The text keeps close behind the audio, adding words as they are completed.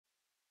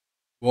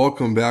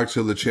Welcome back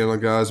to the channel,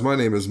 guys. My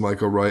name is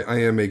Michael Wright.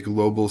 I am a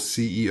global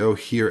CEO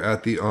here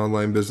at the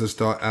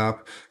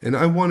onlinebusiness.app, and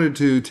I wanted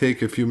to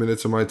take a few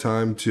minutes of my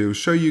time to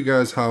show you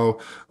guys how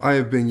I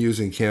have been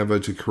using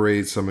Canva to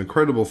create some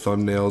incredible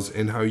thumbnails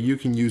and how you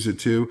can use it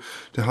too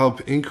to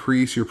help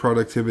increase your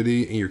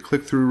productivity and your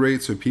click-through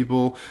rate so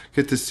people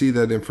get to see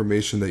that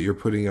information that you're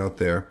putting out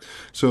there.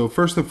 So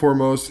first and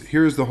foremost,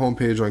 here's the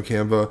homepage on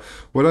Canva.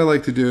 What I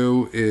like to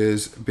do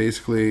is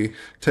basically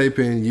type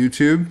in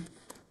YouTube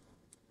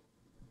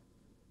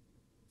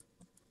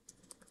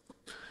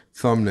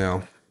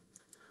thumbnail.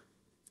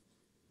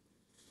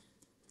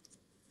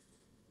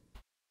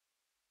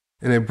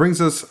 And it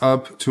brings us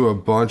up to a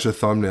bunch of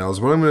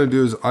thumbnails. What I'm going to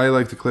do is I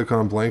like to click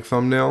on blank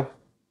thumbnail,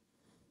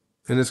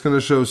 and it's going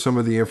to show some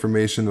of the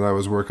information that I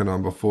was working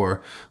on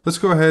before. Let's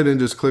go ahead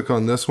and just click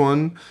on this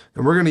one,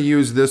 and we're going to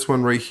use this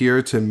one right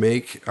here to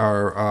make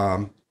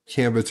our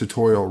Canva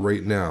tutorial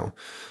right now.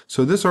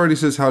 So this already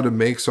says how to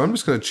make, so I'm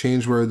just going to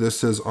change where this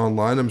says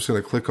online. I'm just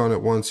going to click on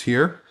it once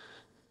here.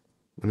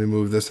 Let me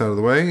move this out of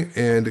the way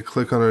and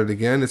click on it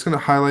again. It's going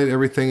to highlight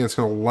everything. It's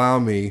going to allow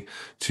me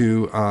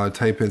to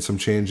type in some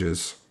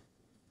changes.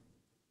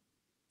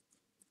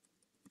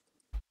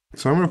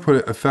 So I'm going to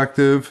put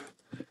effective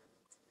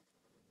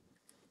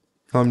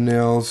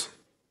thumbnails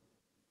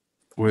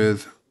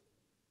with,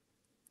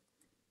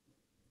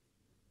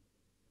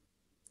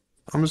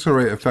 I'm just going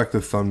to write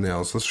effective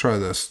thumbnails. Let's try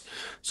this.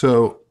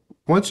 So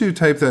once you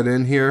type that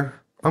in here,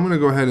 I'm going to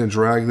go ahead and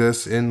drag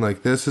this in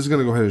like this. This is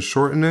going to go ahead and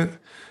shorten it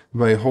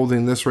by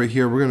holding this right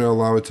here. We're going to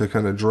allow it to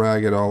kind of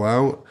drag it all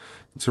out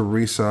to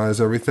resize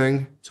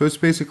everything. So it's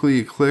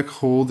basically click,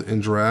 hold,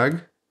 and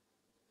drag.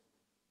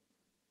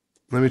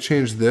 Let me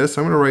change this.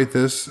 I'm going to write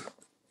this,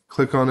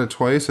 click on it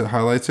twice, it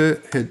highlights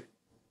it, hit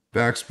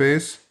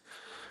backspace.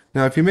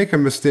 Now if you make a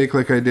mistake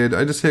like I did,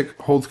 I just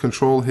hold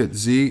control, hit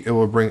Z, it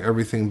will bring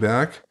everything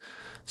back.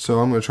 So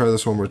I'm going to try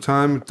this one more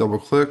time, double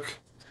click,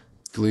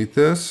 delete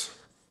this,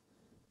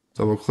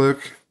 double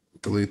click,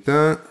 delete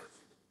that,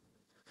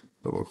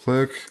 double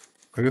click.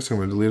 I guess I'm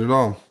going to delete it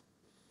all.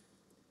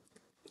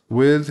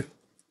 With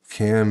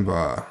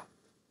Canva.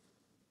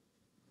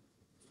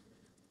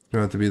 You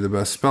don't have to be the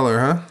best speller,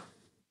 huh?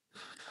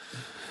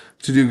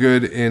 To do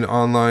good in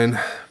online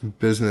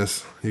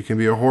business, you can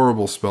be a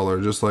horrible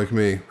speller just like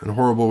me, and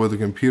horrible with a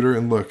computer,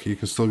 and look, you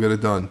can still get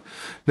it done.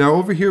 Now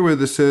over here where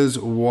this says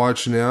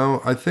watch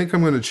now, I think I'm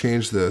going to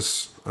change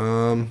this.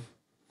 I'm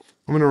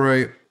going to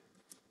write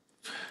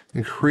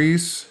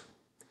increase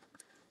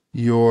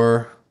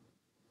your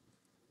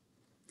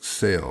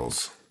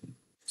sales.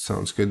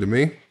 Sounds good to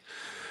me.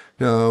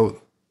 Now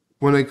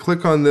when I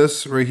click on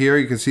this right here,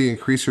 you can see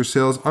increase your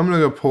sales. I'm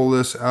going to pull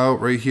this out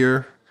right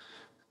here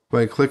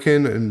by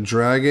clicking and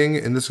dragging,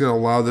 and this is going to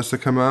allow this to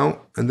come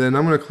out. And then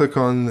I'm going to click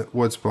on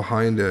what's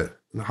behind it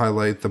and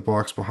highlight the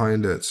box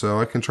behind it. So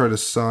I can try to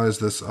size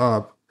this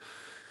up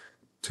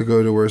to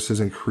go to where it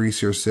says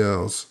increase your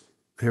sales.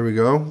 Here we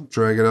go.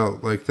 Drag it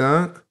out like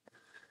that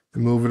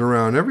and move it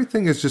around.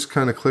 Everything is just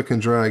kind of click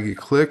and drag. You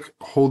click,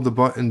 hold the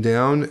button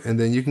down, and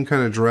then you can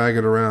kind of drag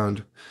it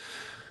around.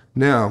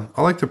 Now,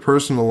 I like to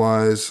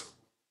personalize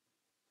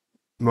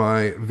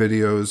my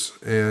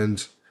videos,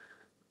 and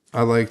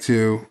I like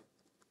to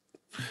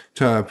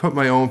put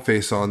my own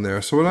face on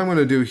there. So what I'm going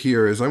to do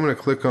here is I'm going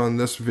to click on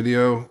this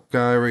video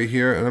guy right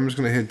here, and I'm just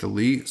going to hit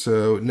delete.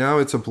 So now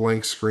it's a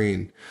blank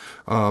screen.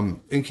 In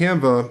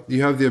Canva,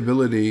 you have the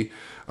ability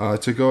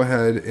to go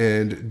ahead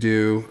and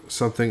do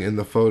something in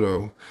the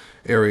photo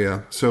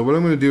area. So what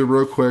I'm going to do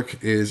real quick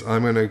is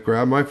I'm going to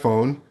grab my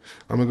phone.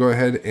 I'm going to go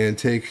ahead and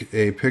take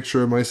a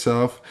picture of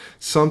myself,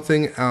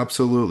 something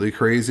absolutely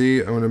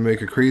crazy. I'm going to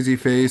make a crazy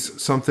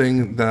face,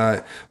 something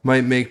that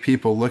might make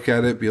people look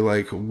at it, be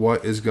like,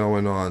 what is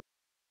going on?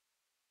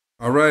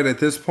 All right, at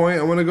this point,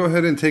 I want to go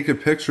ahead and take a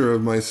picture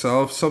of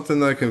myself, something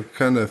that can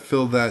kind of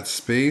fill that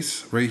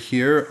space right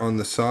here on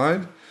the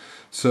side.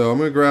 So I'm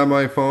going to grab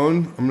my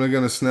phone. I'm going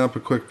to snap a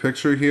quick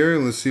picture here,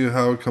 and let's see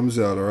how it comes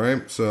out, all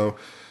right? So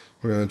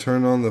we're going to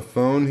turn on the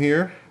phone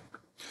here,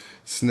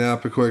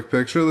 snap a quick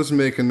picture. Let's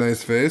make a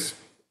nice face.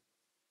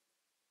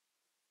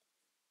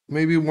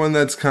 Maybe one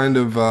that's kind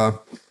of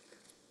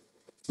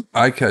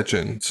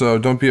eye-catching, so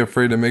don't be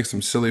afraid to make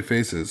some silly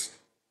faces.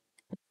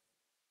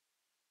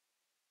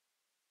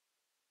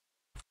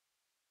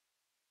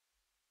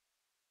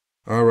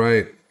 All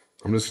right,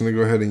 I'm just going to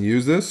go ahead and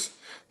use this.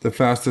 The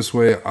fastest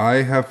way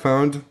I have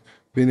found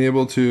being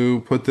able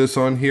to put this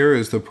on here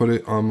is to put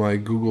it on my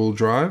Google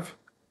Drive.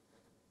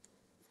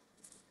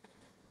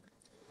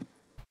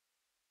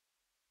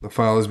 The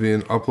file is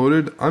being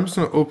uploaded. I'm just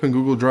going to open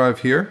Google Drive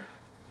here.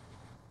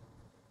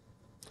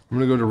 I'm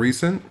going to go to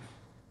recent.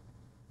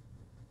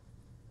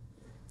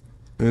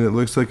 And it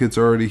looks like it's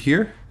already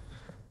here.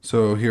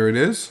 So here it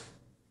is.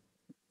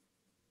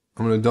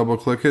 I'm going to double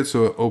click it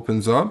so it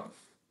opens up.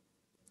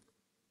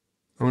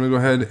 I'm going to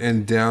go ahead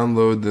and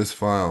download this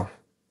file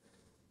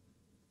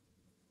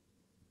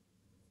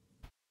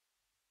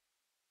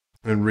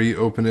and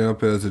reopen it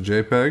up as a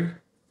JPEG.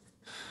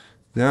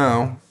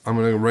 Now I'm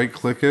going to right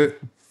click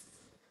it.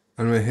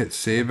 I'm going to hit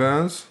save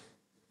as,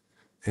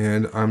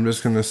 And I'm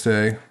just going to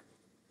say,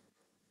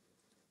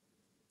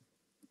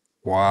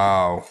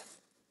 wow,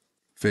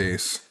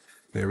 face.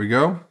 There we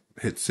go.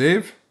 Hit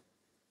save.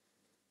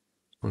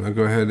 I'm going to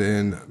go ahead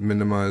and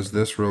minimize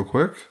this real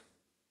quick.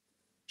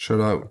 Shut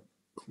out,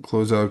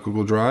 close out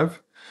Google Drive.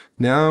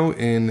 Now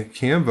in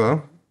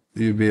Canva,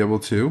 you'd be able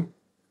to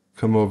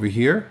come over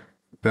here,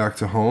 back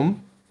to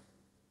home.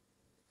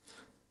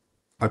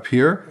 Up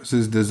here, this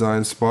is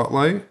Design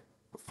Spotlight,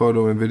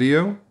 Photo and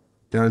Video,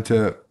 down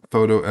to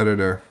Photo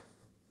Editor.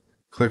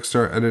 Click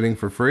Start Editing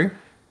for free.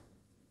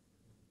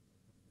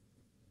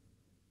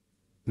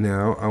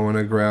 Now I want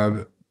to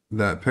grab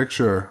that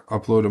picture,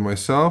 upload it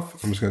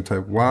myself. I'm just going to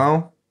type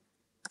wow.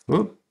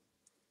 Whoop.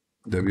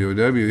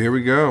 WOW. Here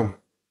we go.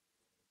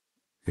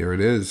 Here it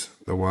is,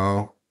 the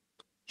wow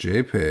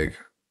JPEG.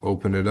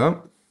 Open it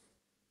up.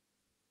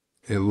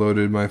 It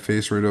loaded my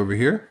face right over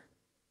here.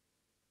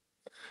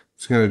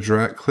 It's going to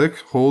drag, click,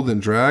 hold,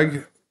 and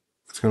drag.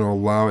 It's going to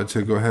allow it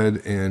to go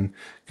ahead and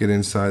get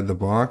inside the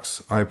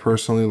box. I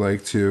personally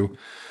like to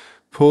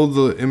pull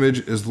the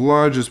image as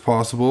large as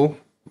possible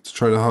to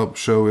try to help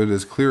show it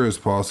as clear as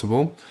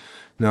possible.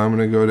 Now I'm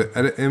going to go to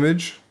Edit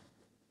Image,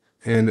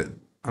 and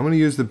I'm going to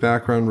use the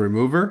background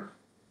remover.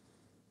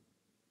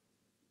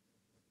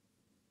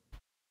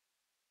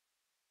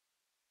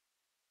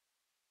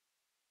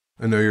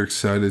 I know you're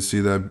excited to see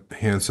that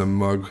handsome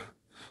mug.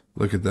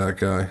 Look at that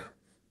guy.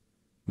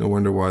 No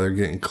wonder why they're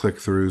getting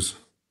click-throughs.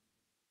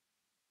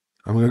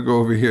 I'm going to go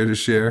over here to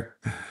share.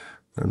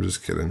 I'm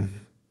just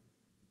kidding.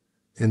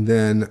 And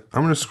then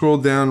I'm going to scroll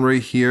down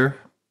right here.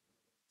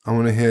 I'm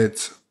going to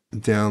hit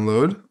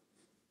download.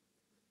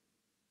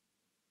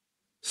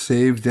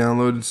 Save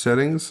downloaded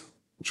settings.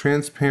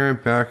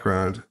 Transparent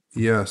background.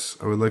 Yes,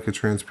 I would like a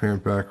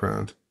transparent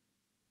background.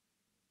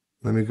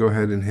 Let me go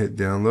ahead and hit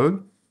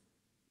download.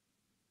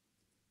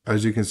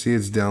 As you can see,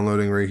 it's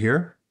downloading right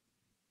here.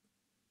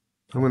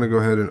 I'm going to go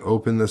ahead and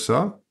open this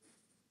up.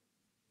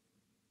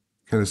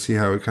 Kind of see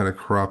how it kind of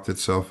cropped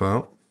itself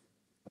out.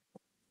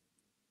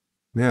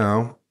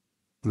 Now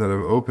that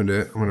I've opened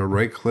it, I'm going to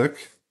right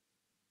click.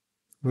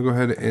 I'm going to go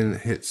ahead and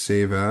hit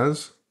Save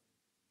As.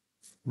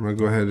 I'm going to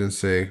go ahead and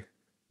say,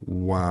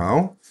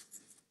 wow.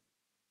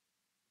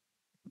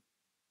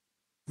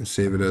 And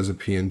save it as a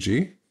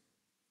PNG.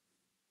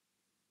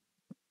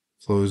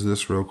 Close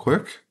this real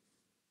quick.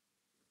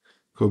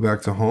 Go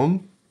back to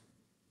home.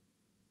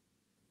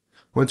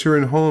 Once you're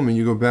in home and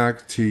you go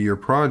back to your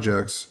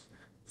projects,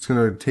 it's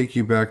going to take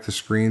you back to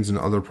screens and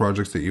other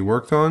projects that you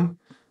worked on.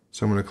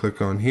 So I'm going to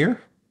click on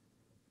here.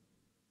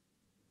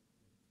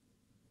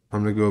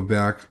 I'm going to go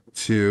back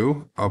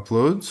to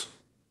Uploads.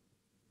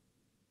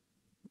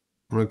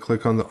 I'm going to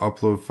click on the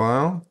upload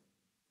file.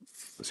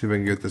 Let's see if I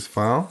can get this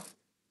file.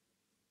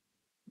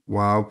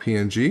 Wow,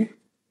 PNG.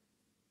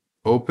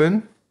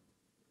 Open.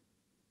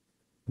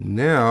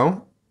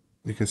 Now,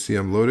 you can see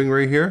I'm loading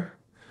right here.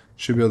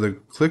 Should be able to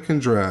click and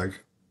drag.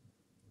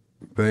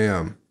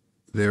 Bam.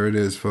 There it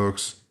is,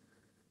 folks.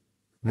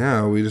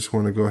 Now we just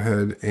want to go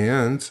ahead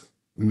and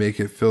make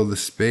it fill the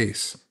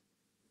space.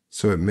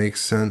 So it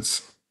makes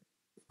sense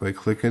by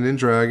clicking and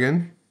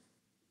dragging.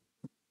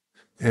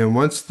 And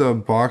once the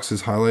box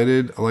is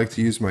highlighted, I like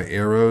to use my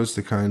arrows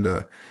to kind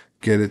of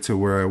get it to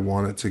where I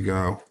want it to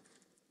go.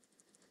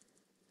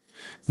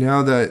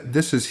 Now that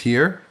this is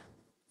here,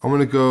 I'm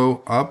going to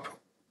go up,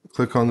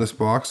 click on this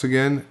box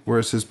again where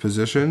it says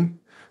position.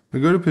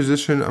 I'm going to go to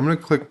position, I'm going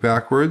to click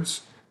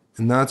backwards,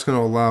 and that's going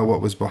to allow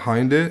what was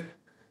behind it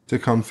to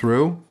come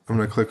through. I'm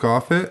going to click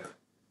off it.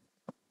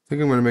 I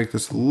think I'm going to make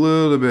this a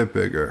little bit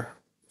bigger,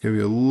 give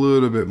you a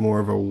little bit more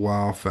of a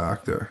wow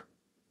factor.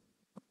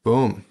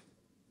 Boom.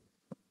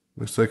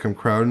 Looks like I'm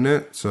crowding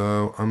it,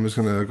 so I'm just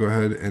going to go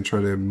ahead and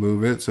try to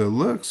move it so it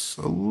looks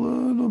a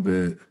little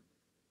bit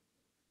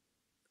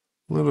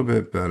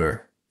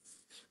better.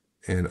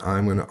 And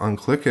I'm going to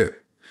unclick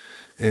it.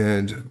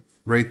 And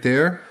right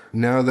there,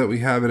 now that we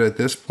have it at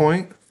this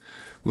point,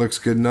 looks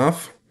good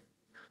enough.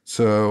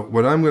 So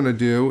what I'm going to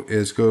do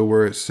is go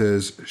where it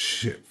says,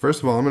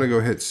 first of all, I'm going to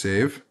go hit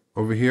save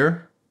over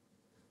here.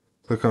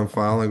 Click on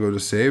file and go to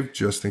save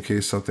just in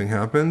case something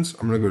happens.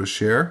 I'm going to go to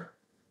share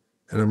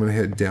and I'm going to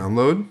hit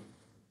download.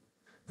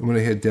 I'm going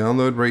to hit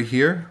download right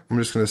here. I'm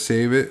just going to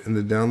save it in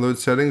the download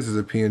settings as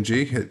a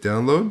PNG. Hit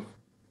download.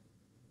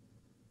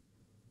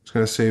 It's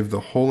going to save the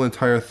whole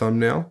entire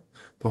thumbnail.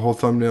 The whole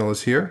thumbnail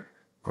is here.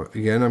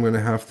 Again, I'm going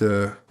to have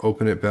to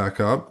open it back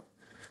up.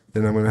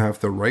 Then I'm going to have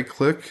to right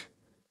click,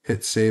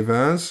 hit save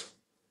as.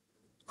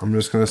 I'm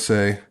just going to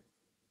say,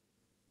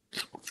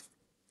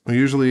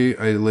 usually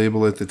I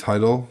label it the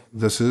title.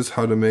 This is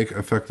how to make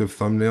effective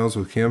thumbnails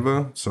with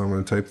Canva. So I'm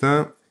going to type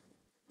that.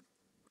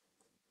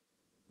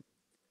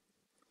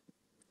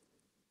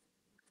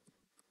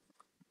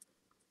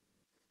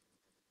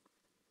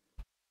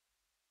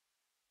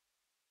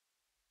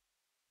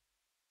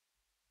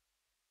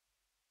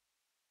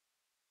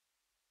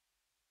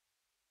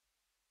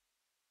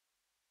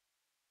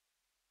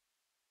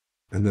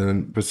 And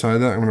then beside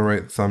that, I'm going to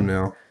write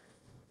thumbnail.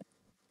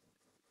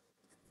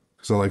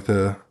 because I like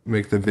to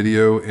make the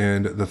video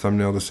and the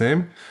thumbnail the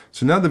same.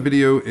 So now the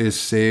video is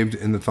saved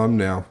in the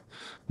thumbnail.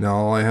 Now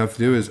all I have to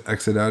do is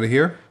exit out of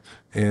here,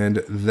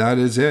 and that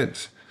is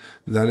it.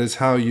 That is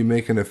how you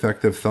make an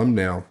effective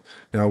thumbnail.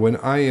 Now when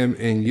I am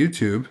in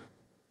YouTube,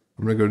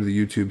 I'm going to go to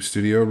the YouTube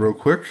studio real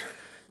quick.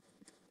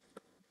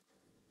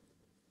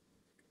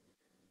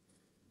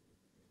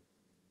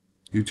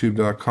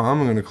 YouTube.com.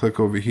 I'm going to click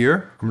over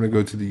here. I'm going to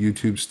go to the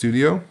YouTube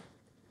studio.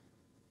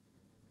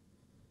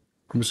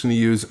 I'm just going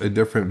to use a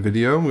different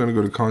video. I'm going to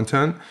go to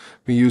content. I'm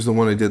going to use the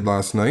one I did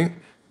last night.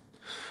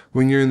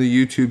 When you're in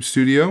the YouTube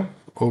studio,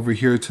 over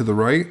here to the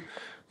right, I'm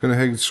going to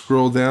head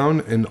scroll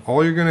down, and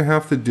all you're going to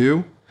have to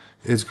do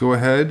is go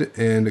ahead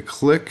and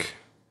click.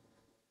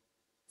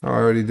 Oh, I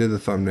already did the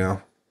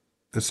thumbnail.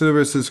 Instead of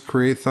it says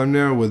create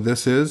thumbnail, what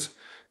this is,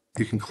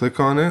 you can click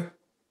on it,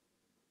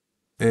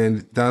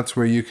 and that's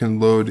where you can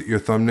load your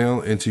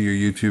thumbnail into your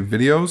YouTube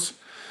videos.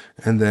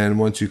 And then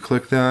once you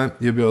click that,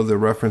 you'll be able to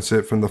reference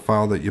it from the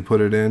file that you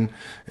put it in,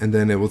 and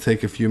then it will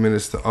take a few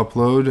minutes to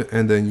upload.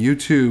 And then you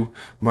too,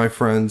 my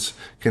friends,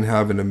 can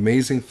have an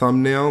amazing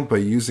thumbnail by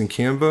using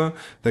Canva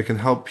that can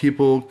help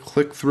people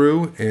click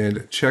through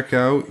and check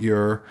out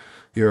your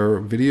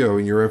video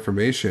and your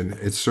information.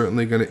 It's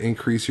certainly going to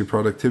increase your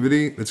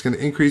productivity. It's going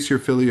to increase your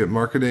affiliate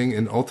marketing,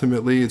 and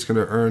ultimately it's going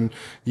to earn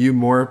you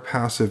more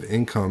passive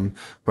income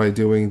by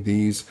doing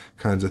these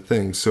kinds of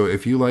things. So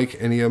if you like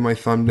any of my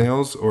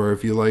thumbnails, or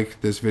if you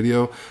like this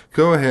video,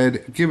 go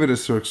ahead, give it a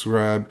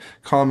subscribe,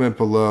 comment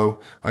below.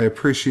 I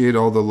appreciate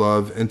all the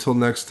love. Until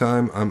next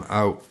time, I'm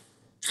out.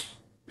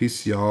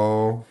 Peace,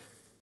 y'all.